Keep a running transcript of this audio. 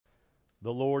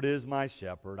The Lord is my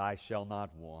shepherd, I shall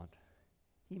not want.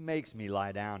 He makes me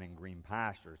lie down in green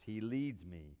pastures. He leads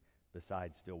me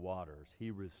beside still waters. He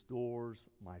restores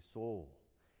my soul.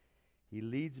 He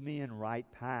leads me in right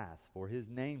paths for His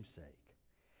name's sake.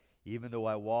 Even though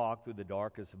I walk through the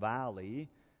darkest valley,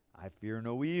 I fear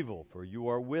no evil, for You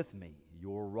are with me.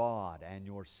 Your rod and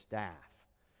Your staff,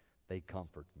 they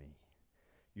comfort me.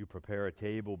 You prepare a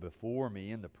table before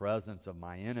me in the presence of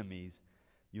my enemies.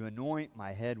 You anoint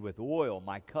my head with oil.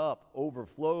 My cup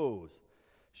overflows.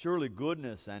 Surely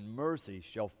goodness and mercy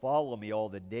shall follow me all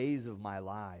the days of my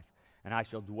life, and I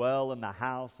shall dwell in the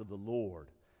house of the Lord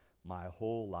my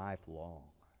whole life long.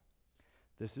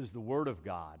 This is the word of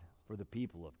God for the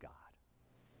people of God.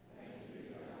 Thanks be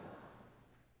to God.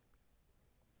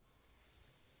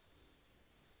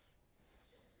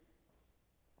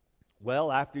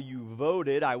 Well, after you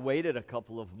voted, I waited a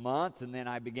couple of months, and then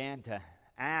I began to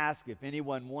ask if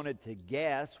anyone wanted to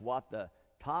guess what the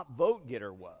top vote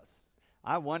getter was.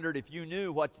 I wondered if you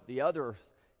knew what the others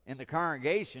in the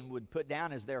congregation would put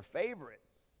down as their favorite.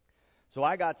 So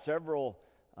I got several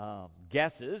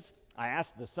guesses. I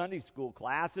asked the Sunday school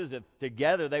classes if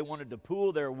together they wanted to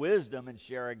pool their wisdom and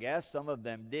share a guess. Some of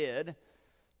them did.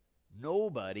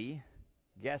 Nobody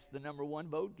guessed the number one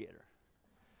vote getter.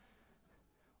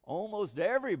 Almost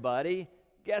everybody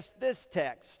guessed this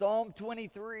text, Psalm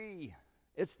 23.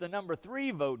 It's the number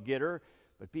 3 vote getter,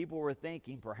 but people were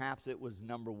thinking perhaps it was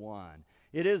number 1.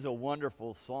 It is a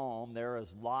wonderful psalm. There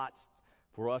is lots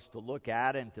for us to look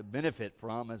at and to benefit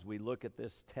from as we look at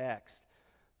this text.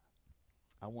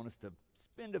 I want us to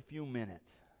spend a few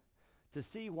minutes to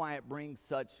see why it brings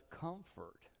such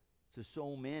comfort to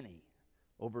so many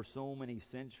over so many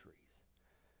centuries.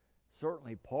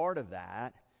 Certainly part of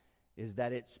that is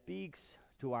that it speaks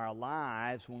to our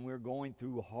lives when we're going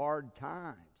through hard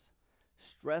times,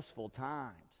 stressful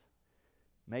times,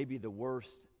 maybe the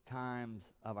worst times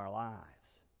of our lives.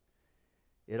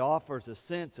 It offers a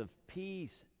sense of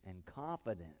peace and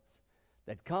confidence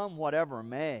that come whatever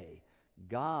may,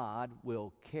 God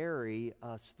will carry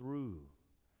us through.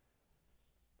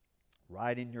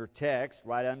 Right in your text,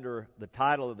 right under the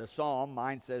title of the psalm,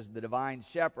 mine says the Divine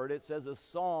Shepherd, it says a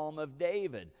Psalm of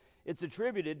David. It's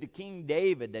attributed to King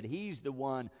David that he's the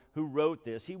one who wrote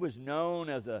this. He was known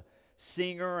as a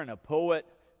singer and a poet.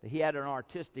 He had an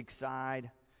artistic side.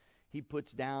 He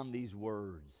puts down these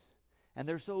words. And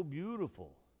they're so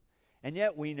beautiful. And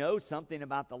yet we know something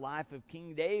about the life of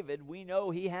King David. We know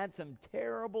he had some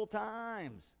terrible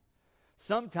times.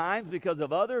 Sometimes because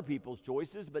of other people's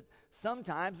choices, but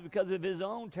sometimes because of his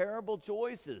own terrible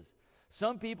choices.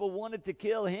 Some people wanted to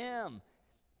kill him.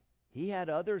 He had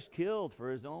others killed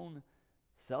for his own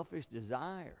selfish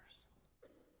desires.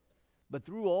 But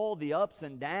through all the ups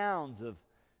and downs of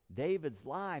David's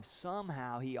life,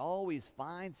 somehow he always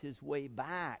finds his way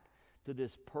back to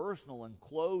this personal and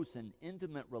close and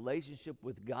intimate relationship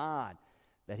with God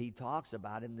that he talks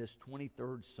about in this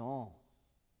 23rd Psalm.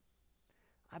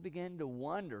 I began to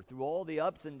wonder through all the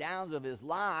ups and downs of his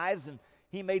lives, and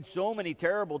he made so many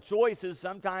terrible choices.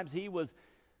 Sometimes he was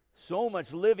so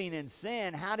much living in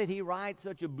sin. How did he write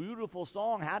such a beautiful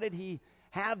song? How did he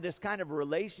have this kind of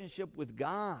relationship with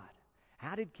God?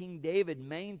 How did King David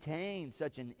maintain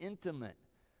such an intimate,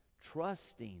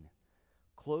 trusting,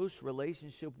 close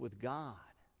relationship with God?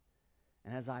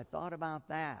 And as I thought about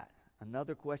that,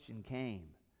 another question came.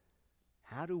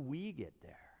 How do we get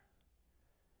there?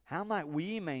 How might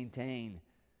we maintain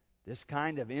this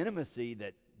kind of intimacy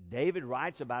that David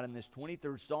writes about in this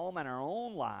 23rd Psalm in our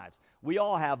own lives? We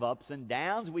all have ups and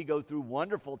downs. We go through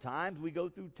wonderful times. We go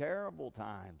through terrible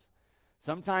times.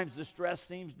 Sometimes the stress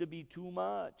seems to be too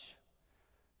much.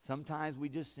 Sometimes we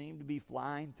just seem to be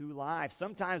flying through life.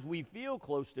 Sometimes we feel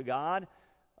close to God.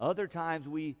 Other times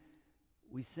we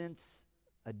sense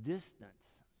a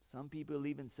distance. Some people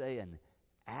even say an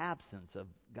absence of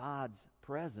God's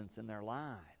presence in their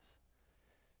lives.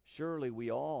 Surely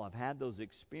we all have had those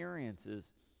experiences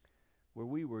where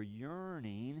we were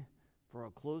yearning for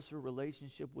a closer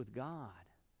relationship with God.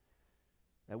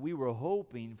 That we were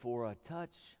hoping for a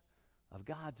touch of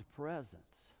God's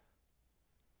presence.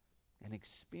 An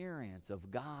experience of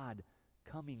God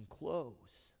coming close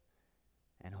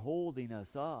and holding us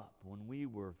up when we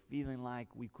were feeling like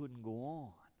we couldn't go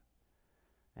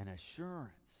on. An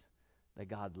assurance that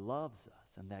God loves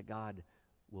us and that God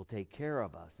will take care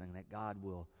of us and that God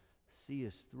will see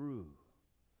us through.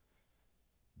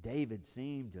 David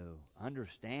seemed to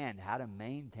understand how to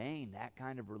maintain that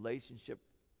kind of relationship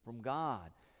from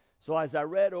God. So as I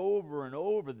read over and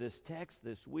over this text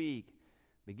this week,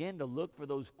 began to look for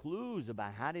those clues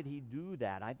about how did he do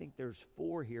that. I think there's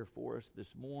 4 here for us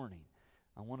this morning.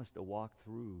 I want us to walk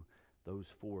through those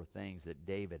four things that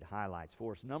David highlights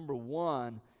for us. Number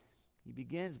one, he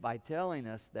begins by telling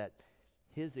us that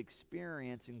his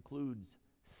experience includes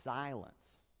silence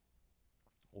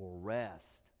or rest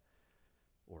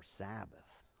or Sabbath.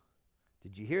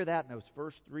 Did you hear that in those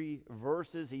first three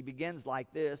verses? He begins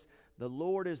like this: "The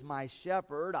Lord is my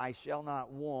shepherd, I shall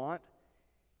not want.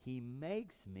 He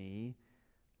makes me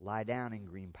lie down in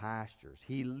green pastures.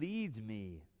 He leads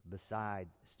me beside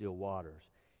still waters.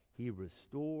 He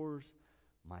restores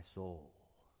my soul."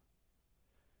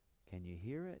 Can you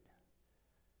hear it?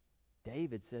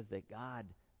 David says that God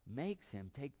makes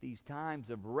him take these times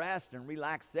of rest and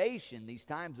relaxation, these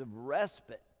times of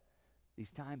respite,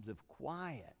 these times of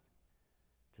quiet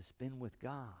to spend with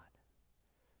God.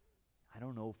 I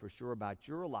don't know for sure about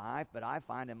your life, but I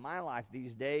find in my life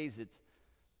these days it's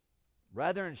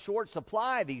rather in short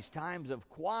supply, these times of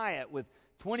quiet with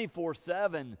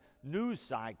 24/7 news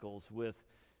cycles, with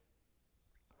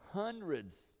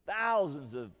hundreds,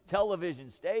 thousands of television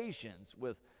stations,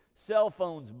 with cell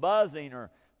phones buzzing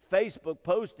or Facebook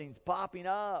postings popping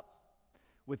up,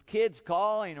 with kids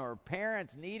calling or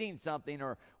parents needing something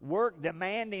or work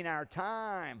demanding our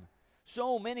time.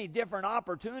 So many different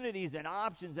opportunities and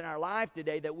options in our life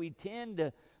today that we tend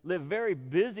to live very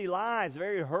busy lives,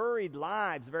 very hurried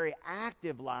lives, very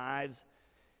active lives,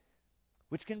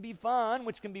 which can be fun,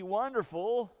 which can be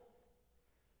wonderful,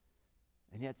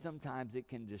 and yet sometimes it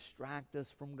can distract us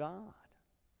from God.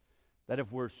 That if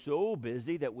we're so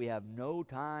busy that we have no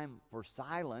time for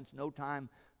silence, no time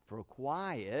for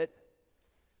quiet,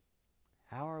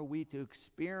 how are we to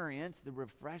experience the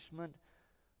refreshment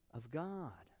of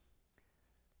God?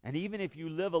 And even if you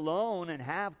live alone and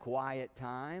have quiet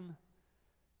time,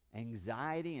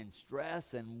 anxiety and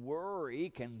stress and worry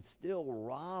can still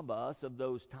rob us of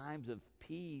those times of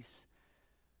peace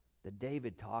that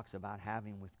David talks about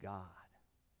having with God.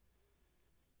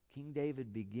 King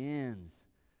David begins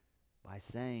by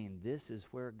saying this is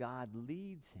where God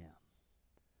leads him,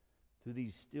 through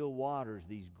these still waters,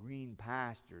 these green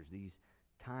pastures, these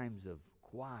times of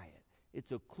quiet.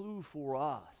 It's a clue for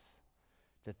us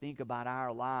to think about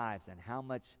our lives and how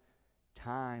much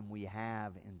time we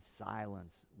have in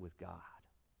silence with God.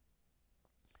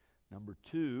 Number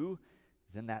two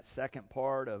is in that second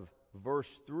part of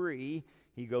verse 3.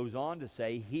 He goes on to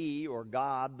say, He, or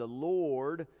God, the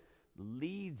Lord,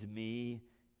 leads me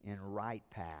in right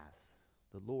paths.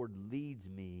 The Lord leads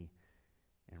me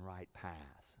in right paths.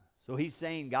 So he's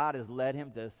saying God has led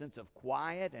him to a sense of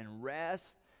quiet and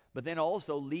rest, but then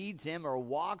also leads him or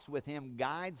walks with him,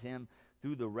 guides him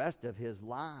through the rest of his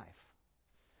life.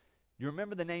 You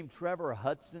remember the name Trevor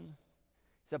Hudson?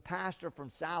 He's a pastor from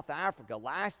South Africa.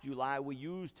 Last July, we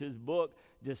used his book,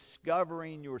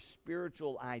 Discovering Your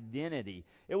Spiritual Identity.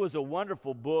 It was a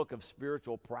wonderful book of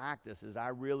spiritual practices. I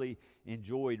really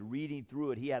enjoyed reading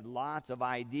through it. He had lots of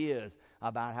ideas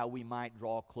about how we might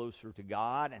draw closer to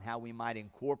God and how we might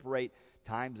incorporate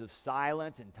times of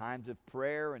silence and times of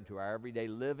prayer into our everyday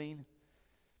living.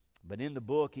 But in the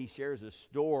book, he shares a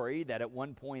story that at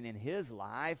one point in his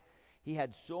life, he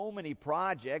had so many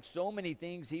projects, so many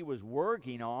things he was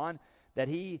working on, that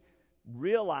he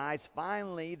realized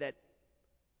finally that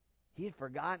he had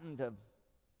forgotten to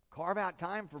carve out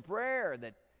time for prayer,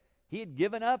 that he had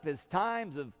given up his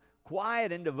times of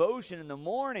quiet and devotion in the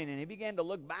morning, and he began to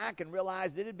look back and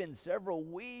realize it had been several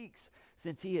weeks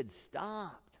since he had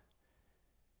stopped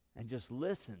and just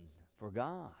listened for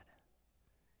God.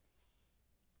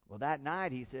 Well, that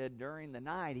night, he said, during the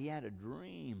night, he had a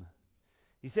dream.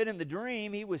 He said in the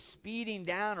dream, he was speeding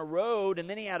down a road, and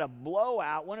then he had a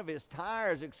blowout. One of his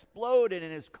tires exploded,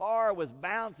 and his car was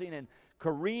bouncing and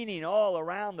careening all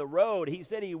around the road. He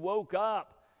said he woke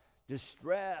up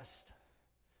distressed.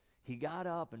 He got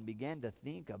up and began to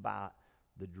think about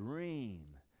the dream.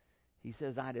 He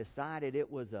says, I decided it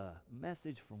was a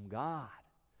message from God,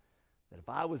 that if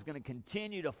I was going to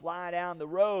continue to fly down the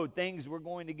road, things were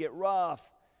going to get rough.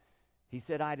 He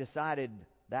said, I decided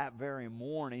that very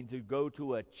morning to go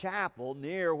to a chapel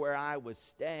near where I was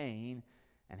staying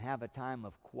and have a time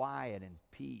of quiet and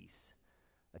peace,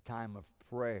 a time of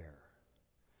prayer.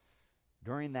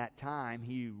 During that time,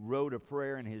 he wrote a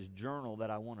prayer in his journal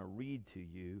that I want to read to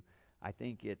you. I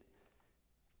think it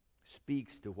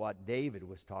speaks to what David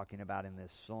was talking about in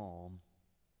this psalm.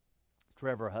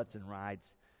 Trevor Hudson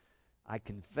writes, I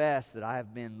confess that I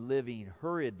have been living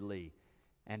hurriedly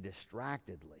and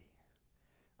distractedly.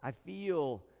 I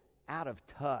feel out of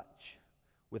touch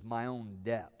with my own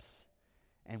depths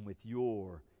and with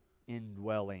your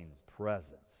indwelling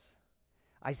presence.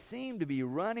 I seem to be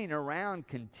running around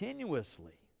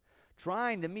continuously,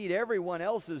 trying to meet everyone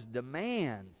else's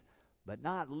demands, but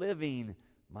not living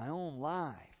my own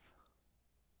life.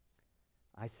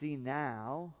 I see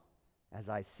now, as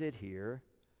I sit here,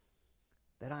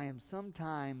 that I am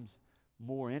sometimes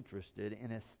more interested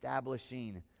in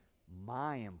establishing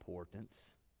my importance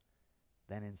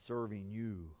than in serving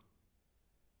you.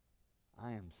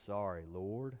 I am sorry,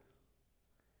 Lord,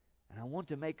 and I want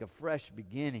to make a fresh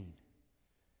beginning.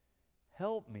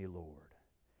 Help me, Lord.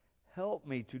 Help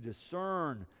me to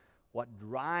discern what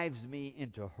drives me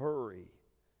into hurry.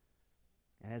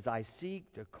 And as I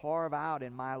seek to carve out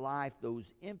in my life those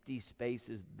empty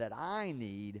spaces that I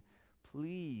need,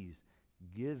 please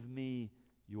give me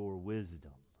your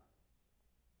wisdom.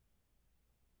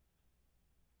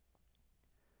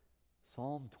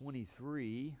 Psalm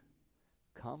 23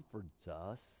 comforts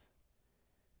us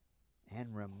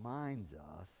and reminds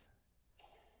us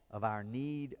of our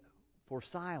need for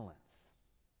silence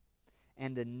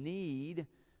and a need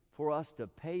for us to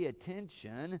pay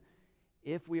attention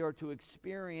if we are to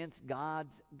experience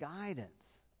God's guidance.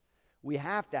 We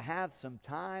have to have some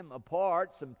time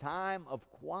apart, some time of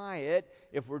quiet,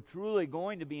 if we're truly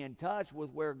going to be in touch with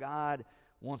where God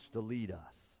wants to lead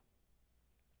us.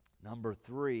 Number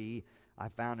 3, I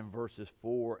found in verses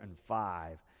 4 and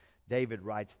 5. David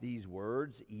writes these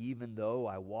words, "Even though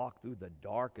I walk through the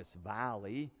darkest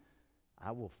valley,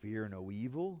 I will fear no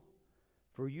evil,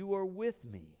 for you are with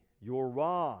me. Your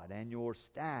rod and your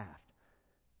staff,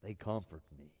 they comfort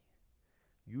me.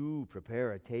 You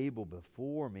prepare a table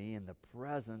before me in the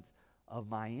presence of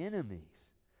my enemies.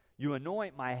 You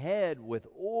anoint my head with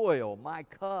oil. My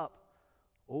cup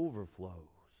overflows."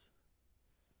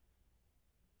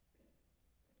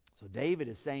 So David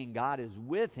is saying God is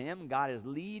with him, God is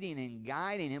leading and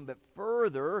guiding him, but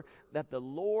further, that the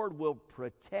Lord will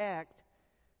protect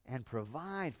and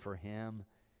provide for him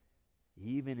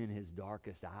even in his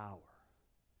darkest hour.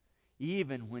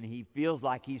 Even when he feels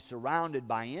like he's surrounded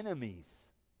by enemies.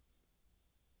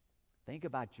 Think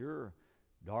about your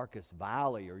darkest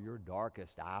valley or your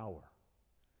darkest hour.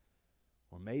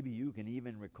 Or maybe you can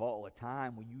even recall a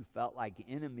time when you felt like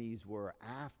enemies were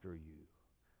after you.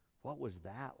 What was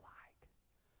that like?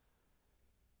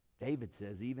 David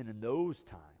says even in those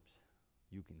times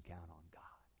you can count on God.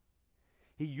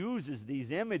 He uses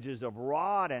these images of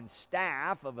rod and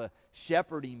staff of a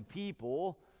shepherding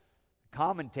people.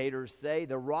 Commentators say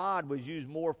the rod was used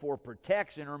more for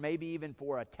protection or maybe even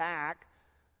for attack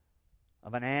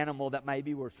of an animal that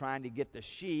maybe was trying to get the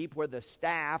sheep, where the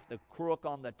staff, the crook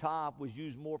on the top, was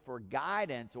used more for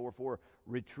guidance or for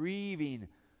retrieving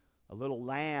a little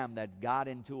lamb that got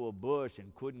into a bush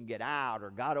and couldn't get out, or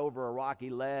got over a rocky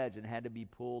ledge and had to be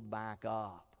pulled back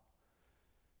up.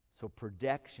 So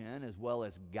protection as well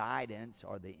as guidance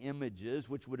are the images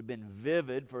which would have been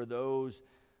vivid for those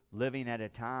living at a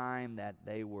time that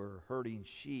they were herding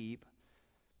sheep.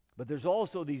 But there's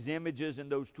also these images in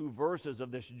those 2 verses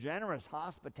of this generous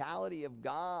hospitality of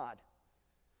God,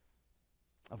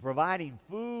 of providing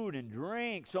food and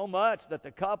drink so much that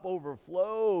the cup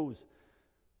overflows,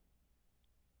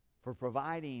 for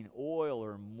providing oil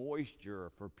or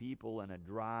moisture for people in a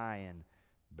dry and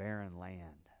barren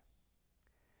land.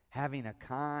 Having a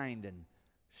kind and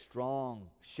strong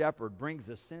shepherd brings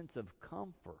a sense of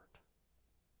comfort.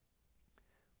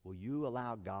 Will you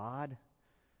allow God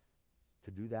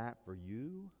to do that for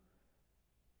you?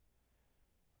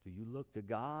 Do you look to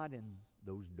God in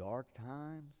those dark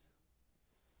times?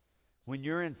 When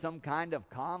you're in some kind of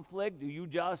conflict, do you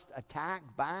just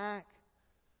attack back?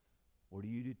 Or do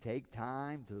you take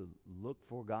time to look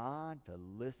for God, to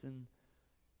listen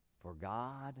for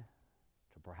God,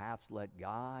 to perhaps let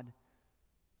God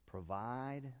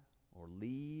provide or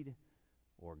lead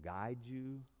or guide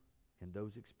you in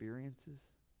those experiences?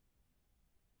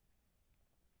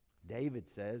 David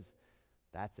says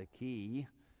that's a key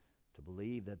to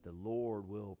believe that the Lord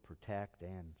will protect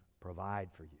and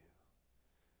provide for you.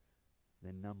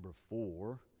 Then number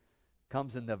 4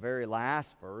 comes in the very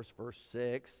last verse, verse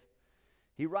 6.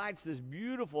 He writes this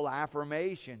beautiful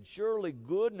affirmation, "Surely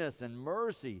goodness and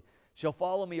mercy shall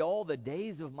follow me all the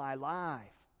days of my life,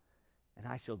 and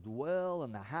I shall dwell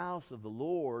in the house of the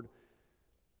Lord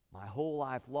my whole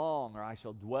life long," or "I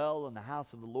shall dwell in the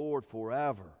house of the Lord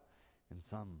forever," in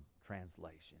some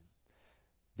translation.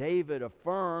 David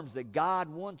affirms that God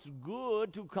wants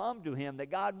good to come to him,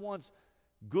 that God wants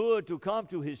good to come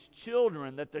to his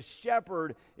children, that the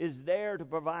shepherd is there to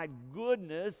provide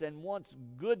goodness and wants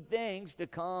good things to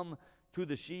come to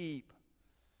the sheep.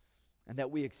 And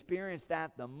that we experience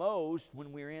that the most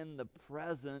when we're in the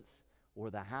presence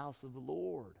or the house of the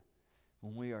Lord,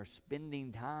 when we are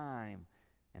spending time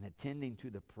and attending to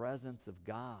the presence of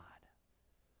God.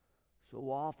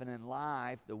 So often in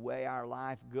life, the way our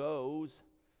life goes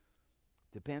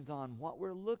depends on what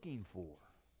we're looking for.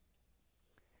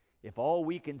 If all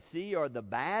we can see are the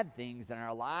bad things in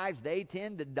our lives, they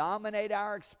tend to dominate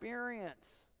our experience.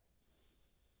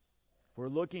 If we're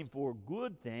looking for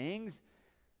good things,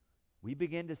 we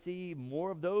begin to see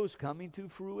more of those coming to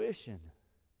fruition.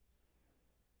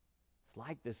 It's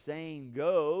like the saying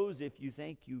goes, if you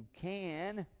think you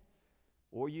can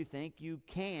or you think you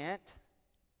can't,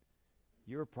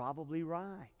 you're probably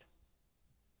right.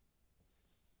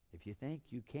 If you think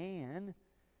you can,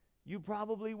 you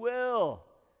probably will.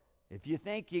 If you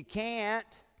think you can't,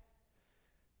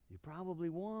 you probably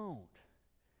won't.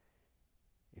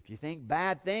 If you think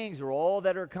bad things are all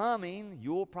that are coming,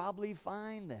 you'll probably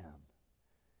find them.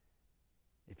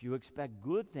 If you expect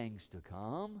good things to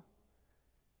come,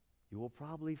 you will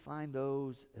probably find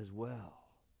those as well.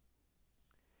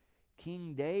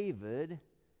 King David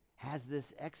has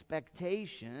this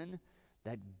expectation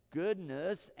that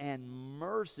goodness and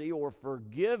mercy or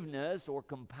forgiveness or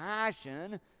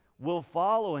compassion will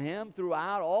follow him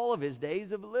throughout all of his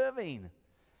days of living.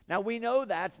 Now we know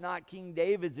that's not King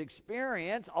David's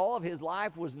experience. All of his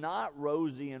life was not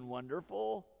rosy and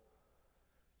wonderful.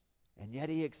 And yet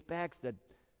he expects that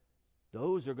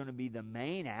those are going to be the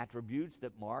main attributes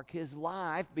that mark his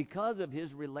life because of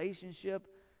his relationship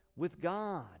with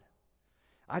God.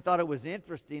 I thought it was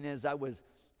interesting as I was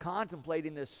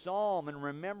contemplating this psalm and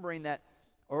remembering that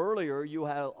earlier you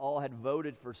all had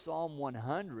voted for Psalm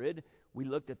 100. We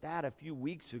looked at that a few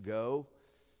weeks ago.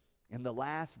 In the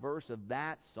last verse of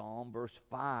that psalm, verse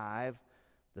 5,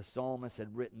 the psalmist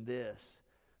had written this: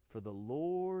 "For the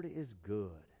Lord is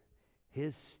good.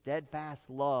 His steadfast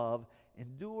love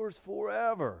endures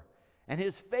forever, and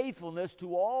His faithfulness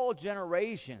to all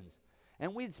generations."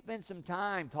 And we'd spent some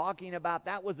time talking about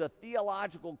that was a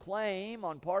theological claim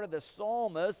on part of the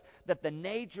psalmist, that the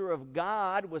nature of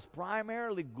God was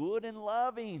primarily good and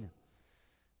loving,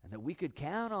 and that we could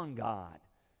count on God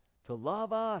to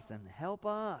love us and help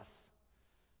us.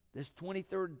 This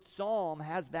 23rd Psalm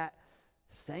has that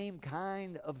same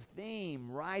kind of theme.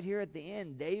 Right here at the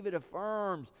end, David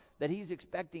affirms that he's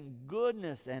expecting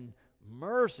goodness and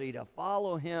mercy to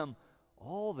follow him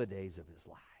all the days of his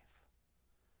life,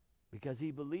 because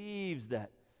he believes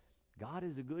that God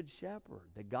is a good shepherd,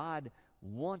 that God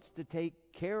wants to take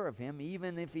care of him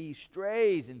even if he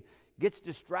strays and gets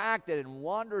distracted and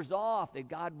wanders off, that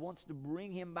God wants to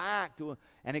bring him back to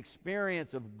an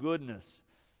experience of goodness,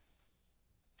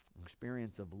 an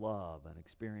experience of love, an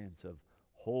experience of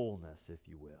wholeness, if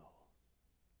you will.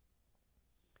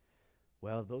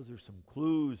 Well, those are some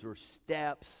clues or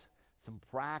steps, some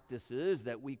practices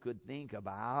that we could think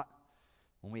about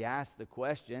when we ask the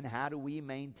question, how do we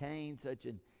maintain such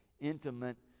an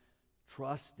intimate,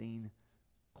 trusting,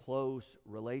 close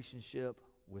relationship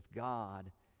with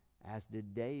God as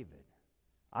did David?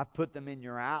 I've put them in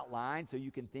your outline so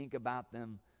you can think about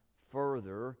them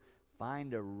further.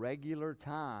 Find a regular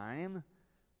time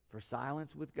for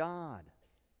silence with God.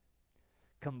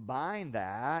 Combine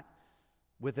that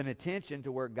with an attention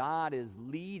to where God is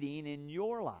leading in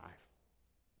your life.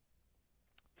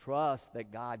 Trust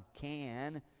that God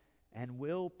can and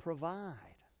will provide.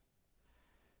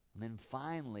 And then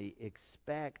finally,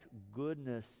 expect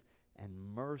goodness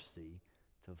and mercy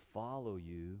to follow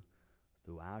you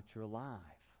throughout your life.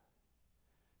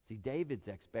 See, David's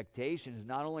expectation is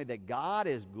not only that God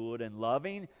is good and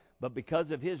loving, but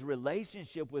because of his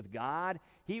relationship with God,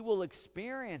 he will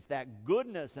experience that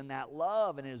goodness and that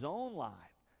love in his own life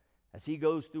as he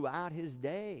goes throughout his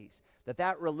days.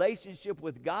 That relationship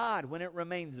with God, when it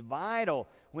remains vital,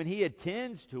 when he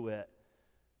attends to it,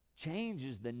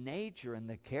 changes the nature and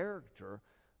the character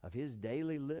of his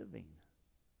daily living.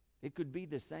 It could be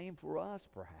the same for us,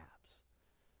 perhaps.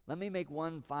 Let me make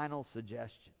one final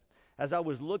suggestion. As I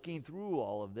was looking through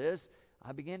all of this,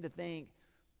 I began to think,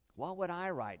 what would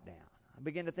I write down? I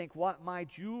began to think, what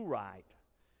might you write?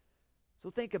 So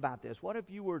think about this. What if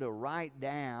you were to write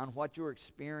down what your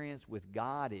experience with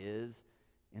God is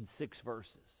in 6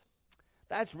 verses?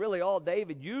 That's really all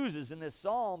David uses in this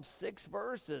psalm, 6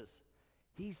 verses.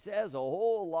 He says a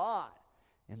whole lot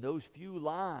in those few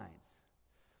lines.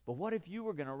 But what if you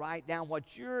were going to write down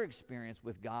what your experience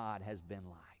with God has been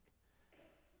like?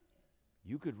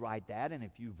 You could write that in a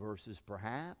few verses,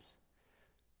 perhaps.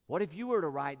 What if you were to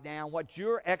write down what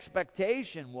your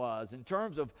expectation was in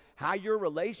terms of how your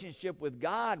relationship with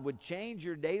God would change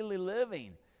your daily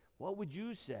living? What would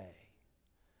you say?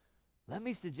 Let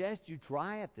me suggest you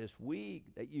try it this week,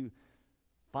 that you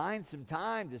find some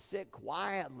time to sit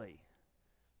quietly,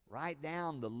 write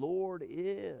down "the Lord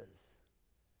is,"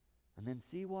 and then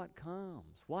see what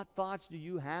comes. What thoughts do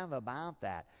you have about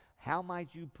that? How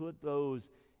might you put those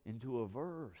into a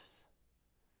verse?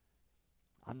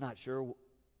 I'm not sure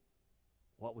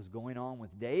what was going on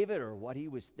with David or what he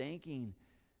was thinking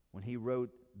when he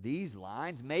wrote these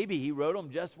lines. Maybe he wrote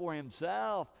them just for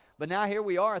himself. But now here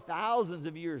we are thousands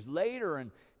of years later,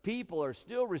 and people are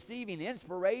still receiving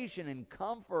inspiration and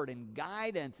comfort and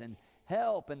guidance and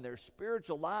help in their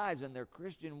spiritual lives and their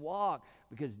Christian walk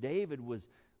because David was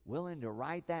willing to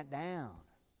write that down.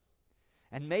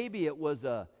 And maybe it was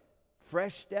a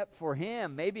fresh step for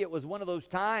him. Maybe it was one of those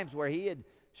times where he had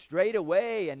strayed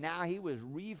away and now he was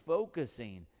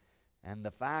refocusing. And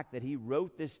the fact that he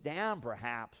wrote this down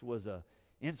perhaps was an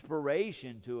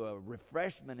inspiration to a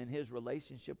refreshment in his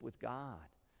relationship with God.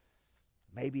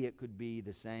 Maybe it could be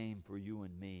the same for you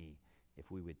and me if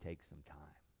we would take some time.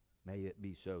 May it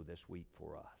be so this week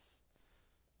for us.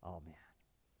 Amen.